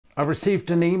I received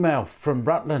an email from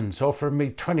Rutlands offering me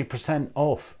 20%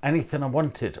 off anything I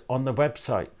wanted on the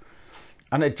website.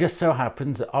 And it just so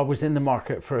happens that I was in the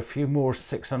market for a few more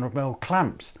 600mm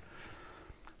clamps.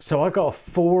 So I got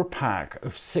a 4-pack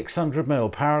of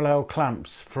 600mm parallel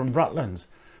clamps from Rutlands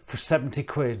for 70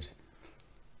 quid.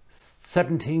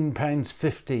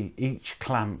 £17.50 each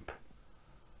clamp.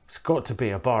 It's got to be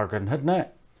a bargain, hasn't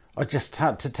it? I just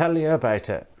had to tell you about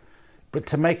it. But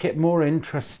to make it more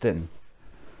interesting,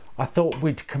 I thought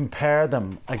we'd compare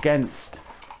them against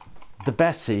the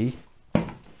Bessey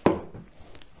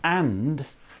and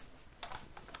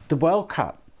the well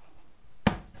cut.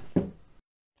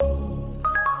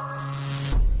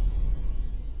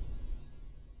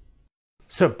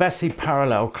 So Bessey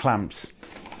parallel clamps.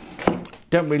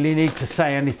 Don't really need to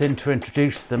say anything to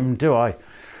introduce them, do I?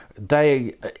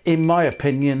 They, in my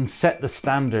opinion, set the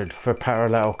standard for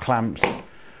parallel clamps.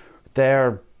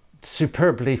 They're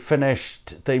superbly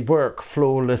finished. They work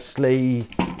flawlessly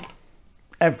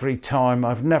every time.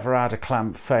 I've never had a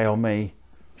clamp fail me,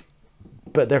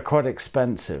 but they're quite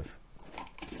expensive.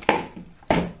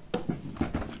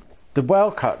 The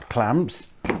well cut clamps,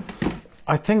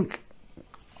 I think,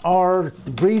 are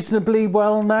reasonably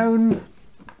well known.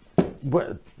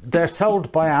 They're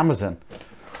sold by Amazon,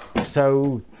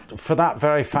 so for that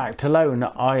very fact alone,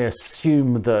 I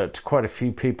assume that quite a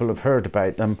few people have heard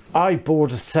about them. I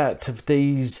bought a set of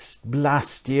these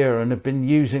last year and have been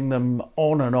using them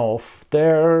on and off.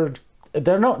 They're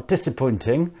not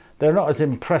disappointing. They're not as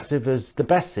impressive as the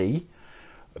Bessey,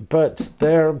 but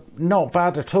they're not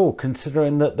bad at all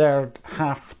considering that they're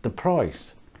half the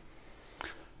price.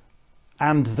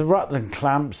 And the Rutland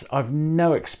clamps, I've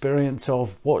no experience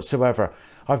of whatsoever.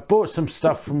 I've bought some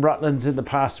stuff from Rutlands in the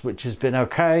past which has been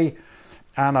okay,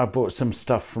 and I bought some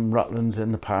stuff from Rutlands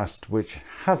in the past which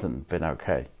hasn't been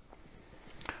okay.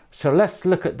 So let's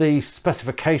look at the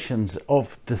specifications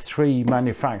of the three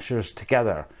manufacturers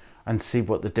together and see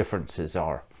what the differences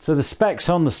are. So the specs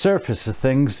on the surface of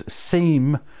things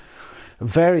seem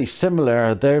very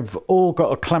similar. They've all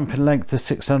got a clamping length of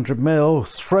 600mm,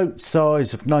 throat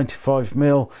size of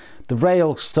 95mm, the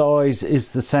rail size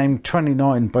is the same,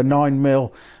 29 by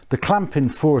 9mm. The clamping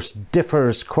force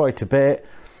differs quite a bit.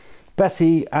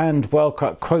 Bessey and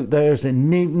Wellcut quote theirs in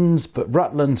newtons, but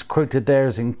Rutlands quoted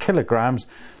theirs in kilograms,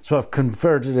 so I've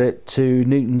converted it to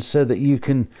newtons so that you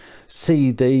can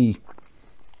see the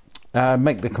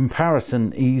make the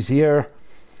comparison easier.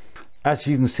 As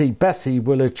you can see, Bessey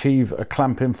will achieve a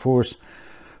clamping force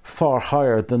far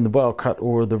higher than the Wellcut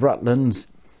or the Rutlands.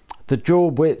 The jaw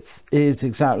width is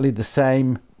exactly the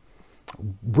same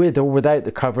with or without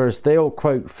the covers. They all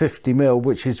quote 50mm,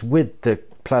 which is with the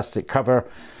plastic cover,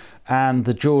 and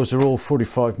the jaws are all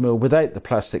 45mm without the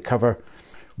plastic cover.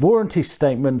 Warranty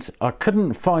statements, I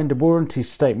couldn't find a warranty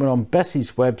statement on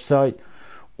Bessey's website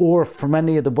or from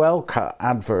any of the Wellcut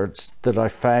adverts that I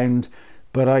found.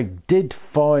 But I did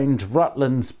find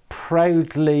Rutlands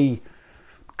proudly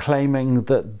claiming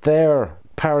that their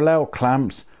parallel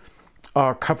clamps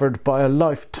are covered by a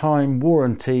lifetime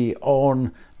warranty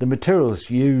on the materials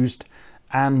used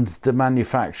and the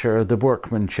manufacturer, the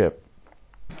workmanship.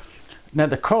 Now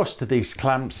the cost of these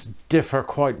clamps differ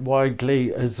quite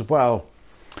widely as well.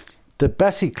 The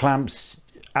Bessey clamps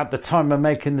at the time of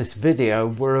making this video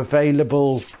were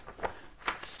available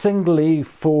singly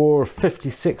for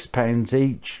 £56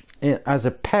 each, as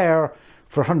a pair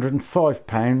for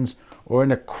 £105, or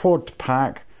in a quad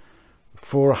pack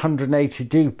for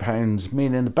 £182,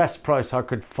 meaning the best price I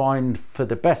could find for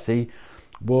the Bessey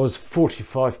was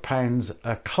 £45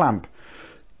 a clamp.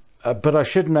 But I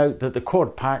should note that the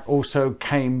quad pack also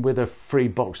came with a free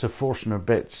box of Forstner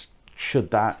bits,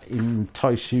 should that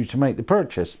entice you to make the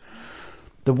purchase.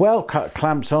 The well-cut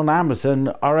clamps on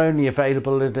Amazon are only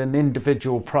available at an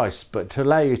individual price, but to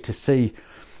allow you to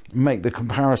make the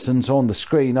comparisons on the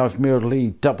screen, I've merely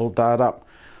doubled that up.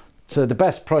 So the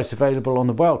best price available on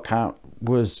the well-cut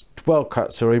was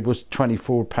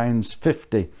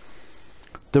 £24.50.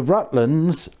 The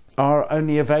Rutlands are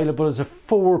only available as a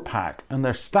 4-pack, and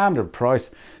their standard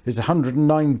price is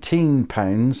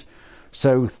 £119,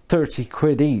 so 30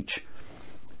 quid each.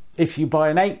 If you buy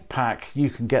an 8-pack, you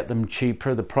can get them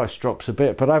cheaper. The price drops a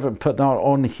bit, but I haven't put that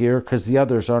on here because the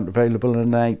others aren't available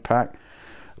in an 8-pack.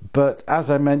 But as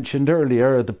I mentioned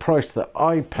earlier, the price that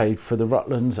I paid for the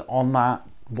Rutlands on that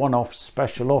one-off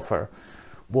special offer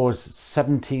was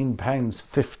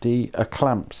 £17.50 a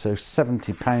clamp, so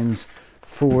 £70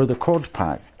 for the quad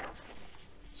pack.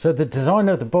 So the design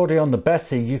of the body on the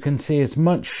Bessey, you can see, is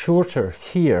much shorter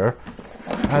here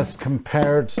as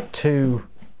compared to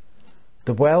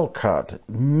the well cut,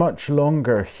 much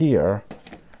longer here,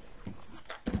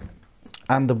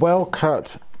 and the Well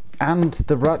Cut and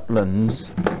the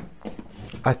Rutlands,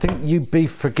 I think you'd be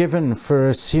forgiven for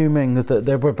assuming that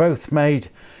they were both made,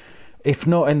 if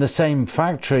not in the same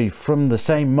factory, from the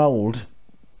same mould,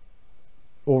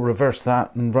 or reverse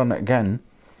that and run it again,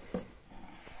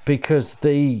 because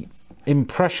the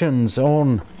impressions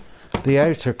on the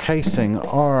outer casing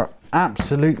are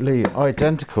absolutely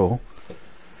identical,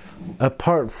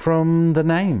 apart from the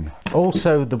name.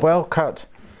 Also, the Well Cut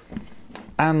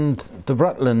and the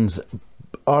Rutlands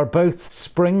are both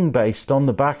spring based on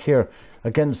the back here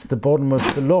against the bottom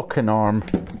of the locking arm,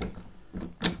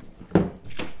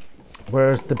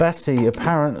 whereas the Bessey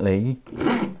apparently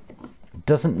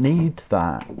doesn't need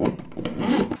that.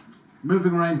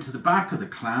 Moving around to the back of the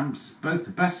clamps, both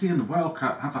the Bessey and the Well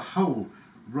Cut have a hole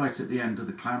right at the end of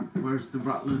the clamp, whereas the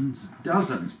Rutlands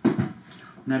doesn't.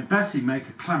 Now, Bessey make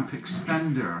a clamp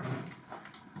extender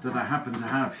that I happen to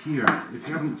have here. If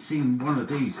you haven't seen one of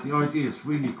these, the idea is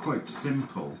really quite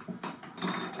simple.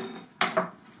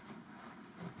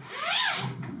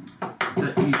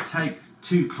 That you take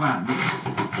two clamps.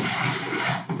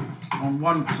 On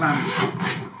one clamp,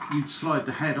 you'd slide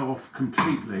the head off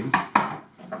completely,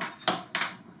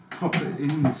 pop it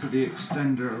into the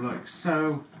extender like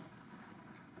so,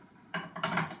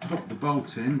 pop the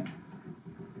bolt in,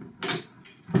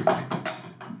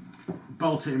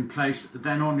 bolt it in place.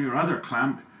 Then on your other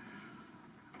clamp,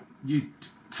 you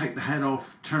take the head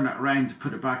off, turn it around to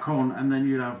put it back on, and then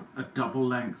you'd have a double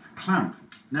length clamp.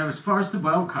 Now, as far as the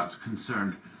Well Cut's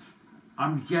concerned,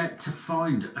 I'm yet to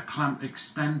find a clamp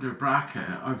extender bracket.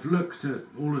 I've looked at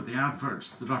all of the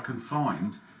adverts that I can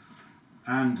find,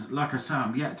 and like I say,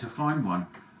 I'm yet to find one.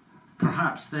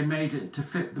 Perhaps they made it to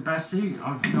fit the Bessey,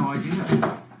 I've no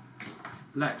idea.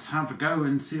 Let's have a go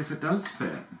and see if it does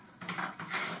fit.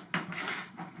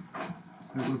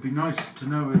 It would be nice to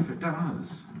know if it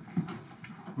does.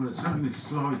 Well, it certainly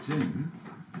slides in.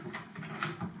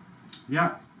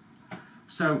 Yeah.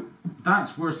 So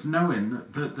that's worth knowing,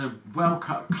 that the Well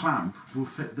Cut clamp will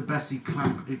fit the Bessey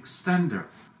clamp extender.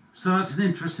 So that's an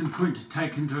interesting point to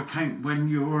take into account when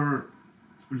you're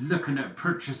looking at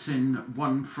purchasing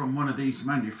one from one of these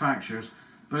manufacturers.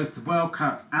 Both the Well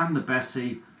Cut and the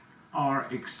Bessey are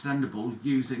extendable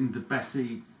using the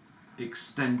Bessey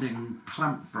extending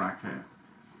clamp bracket.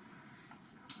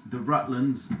 The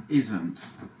Rutlands isn't,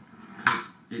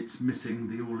 because it's missing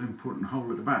the all-important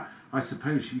hole at the back. I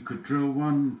suppose you could drill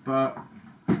one, but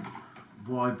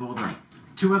why bother?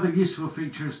 Two other useful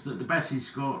features that the Bessey's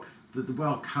got that the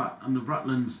Well Cut and the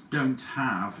Rutlands don't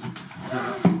have,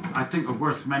 that I think are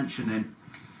worth mentioning.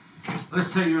 Let's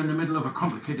say you're in the middle of a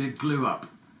complicated glue up,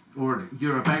 or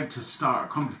you're about to start a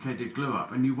complicated glue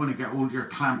up, and you want to get all your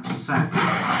clamps set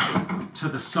to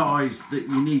the size that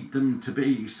you need them to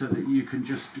be, so that you can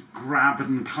just grab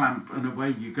and clamp and away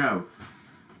you go.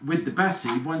 With the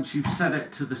Bessey, once you've set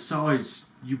it to the size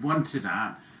you want it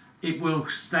at, it will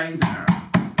stay there.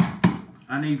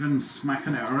 And even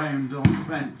smacking it around on the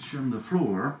bench and the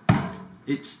floor,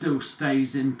 it still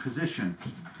stays in position.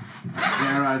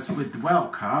 Whereas with the Well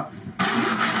Cut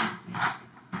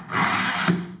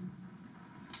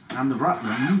and the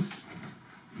Rutlands,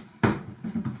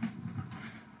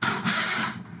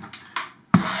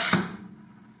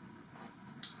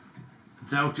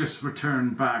 they'll just return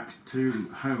back to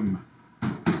home.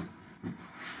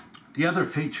 The other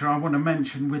feature I want to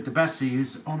mention with the Bessey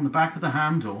is on the back of the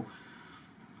handle,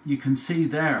 you can see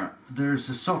there's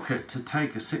a socket to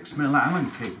take a 6mm Allen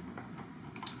key.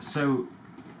 So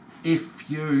if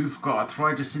you've got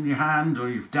arthritis in your hand, or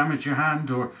you've damaged your hand,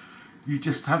 or you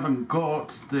just haven't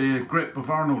got the grip of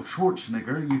Arnold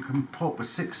Schwarzenegger, you can pop a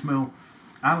 6mm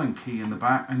Allen key in the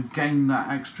back and gain that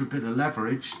extra bit of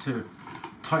leverage to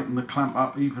tighten the clamp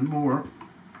up even more,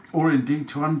 or indeed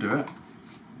to undo it.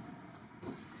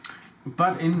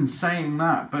 But in saying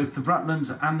that, both the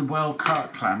Rutlands and the Well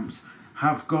Cut clamps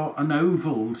have got an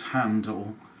ovaled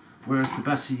handle, whereas the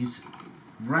Bessey's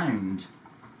round.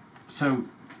 So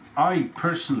I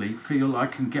personally feel I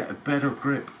can get a better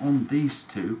grip on these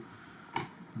two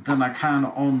than I can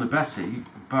on the Bessey,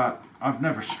 but I've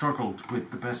never struggled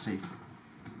with the Bessey.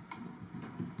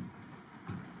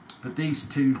 But these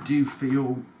two do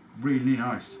feel really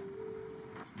nice.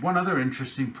 One other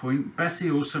interesting point,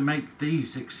 Bessey also make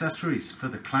these accessories for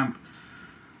the clamp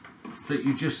that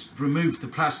you just remove the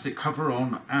plastic cover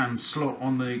on and slot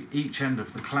on each end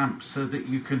of the clamp, so that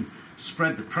you can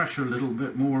spread the pressure a little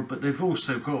bit more, but they've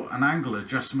also got an angle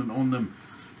adjustment on them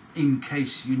in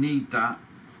case you need that.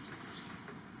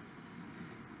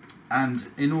 And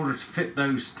in order to fit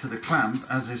those to the clamp,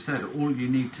 as I said, all you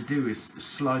need to do is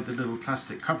slide the little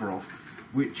plastic cover off,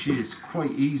 which is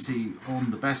quite easy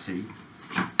on the Bessey.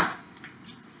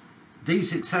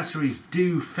 These accessories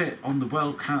do fit on the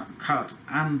well cut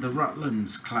and the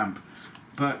Rutlands clamp,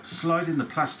 but sliding the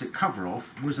plastic cover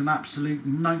off was an absolute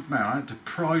nightmare. I had to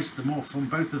prise them off on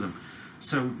both of them.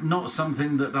 So not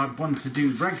something that I'd want to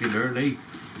do regularly,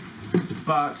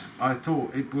 but I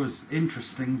thought it was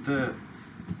interesting that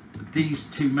these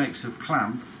two makes of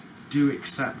clamp do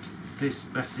accept this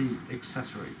Bessey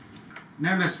accessory.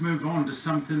 Now let's move on to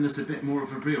something that's a bit more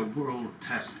of a real world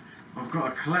test. I've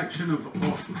got a collection of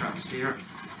offcuts here.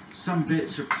 Some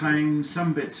bits are plain,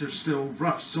 some bits are still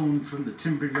rough sawn from the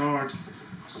timber yard,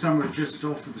 some are just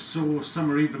off of the saw, some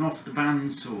are even off the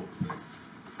bandsaw.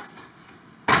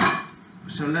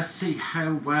 So let's see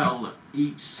how well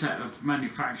each set of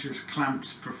manufacturers'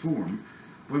 clamps perform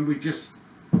when we just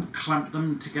clamp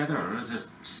them together as a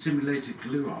simulated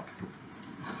glue up.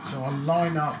 So I'll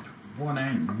line up one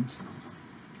end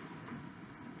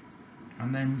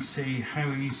and then see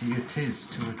how easy it is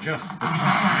to adjust the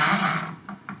clamp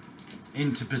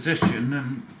into position,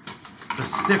 and the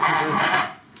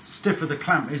stiffer the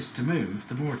clamp is to move,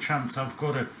 the more chance I've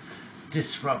got of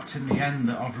disrupting the end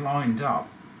that I've lined up.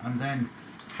 And then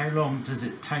how long does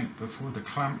it take before the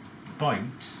clamp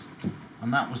bites,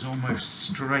 and that was almost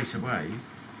straight away.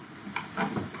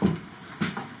 And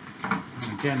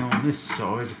again on this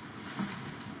side,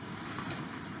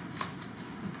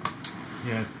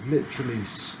 yeah, literally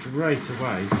straight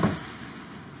away.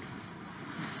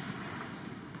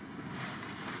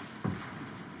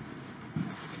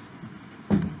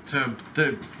 So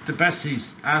the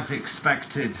Bessey's, as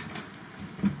expected,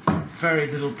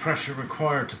 very little pressure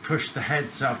required to push the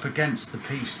heads up against the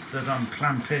piece that I'm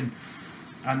clamping,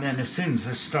 and then as soon as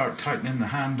I start tightening the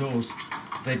handles,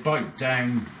 they bite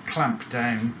down, clamp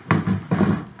down,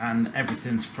 and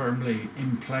everything's firmly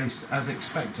in place as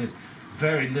expected.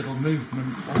 Very little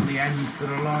movement on the ends that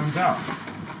are lined up.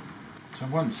 So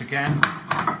once again,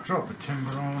 drop the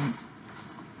timber on,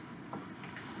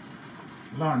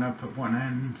 line up at one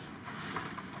end,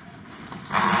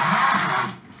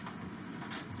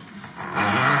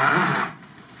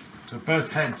 so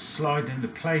both heads slide into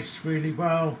place really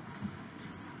well,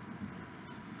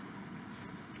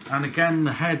 and again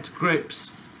the head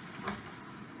grips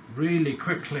really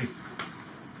quickly.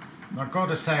 I've got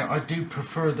to say, I do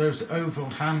prefer those oval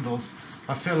handles.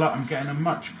 I feel like I'm getting a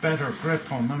much better grip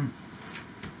on them.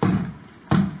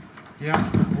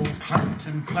 Yeah, all clamped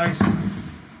in place,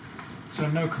 so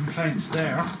no complaints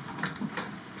there.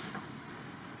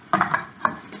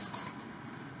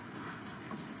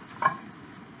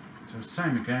 So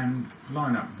same again,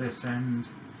 line up this end.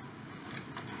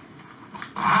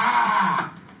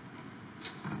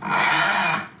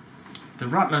 The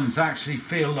Rutlands actually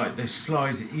feel like they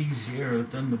slide easier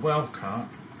than the well cut.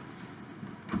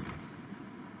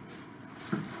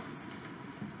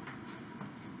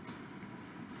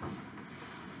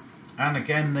 And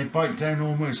again, they bite down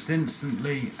almost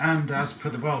instantly, and as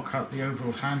per the well cut, the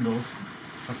oval handles,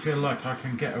 I feel like I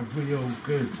can get a real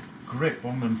good grip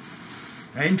on them.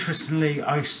 Interestingly,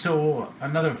 I saw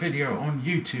another video on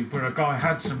YouTube where a guy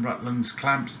had some Rutlands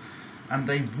clamps and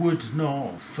they would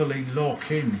not fully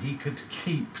lock in. He could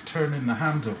keep turning the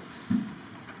handle,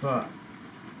 but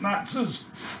that's as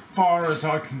far as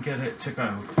I can get it to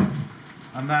go,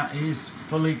 and that is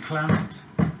fully clamped.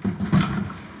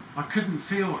 I couldn't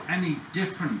feel any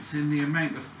difference in the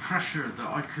amount of pressure that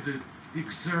I could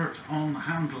exert on the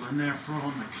handle and therefore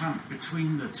on the clamp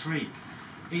between the three,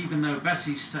 even though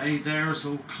Bessey say theirs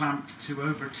all clamped to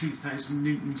over 2,000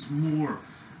 newtons more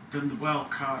than the well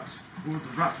cut or the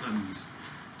Rutlands.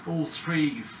 All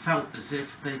three felt as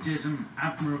if they did an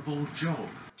admirable job.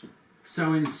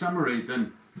 So in summary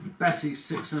then, Bessey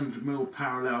 600mm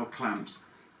parallel clamps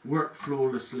work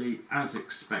flawlessly as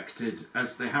expected,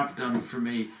 as they have done for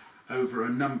me over a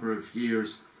number of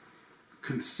years,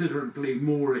 considerably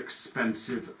more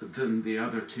expensive than the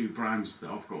other two brands that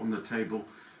I've got on the table.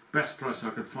 Best price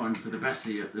I could find for the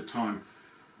Bessey at the time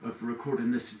of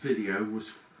recording this video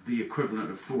was the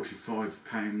equivalent of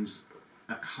 £45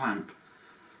 a clamp.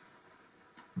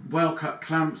 Well cut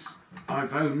clamps,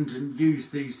 I've owned and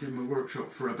used these in my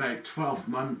workshop for about 12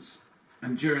 months,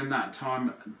 and during that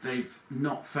time they've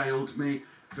not failed me.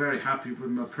 Very happy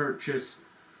with my purchase.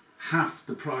 Half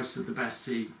the price of the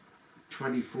Bessey,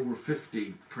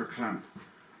 £24.50 per clamp.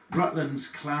 Rutlands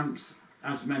clamps,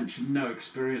 as mentioned, no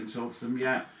experience of them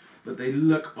yet, but they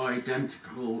look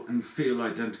identical and feel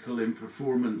identical in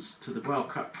performance to the well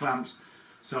cut clamps,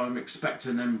 so I'm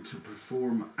expecting them to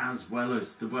perform as well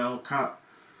as the well cut.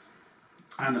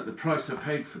 And at the price I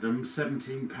paid for them,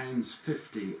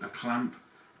 £17.50 a clamp,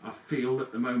 I feel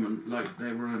at the moment like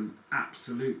they were an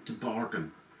absolute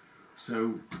bargain.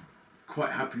 So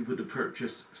quite happy with the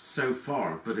purchase so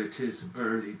far, but it is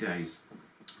early days.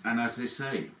 And as they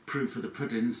say, proof of the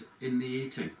pudding's in the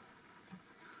eating.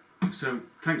 So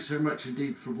thanks so much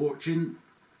indeed for watching.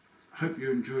 Hope you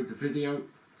enjoyed the video.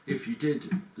 If you did,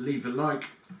 leave a like,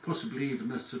 possibly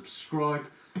even a subscribe,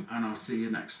 and I'll see you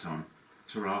next time.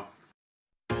 Ta-ra.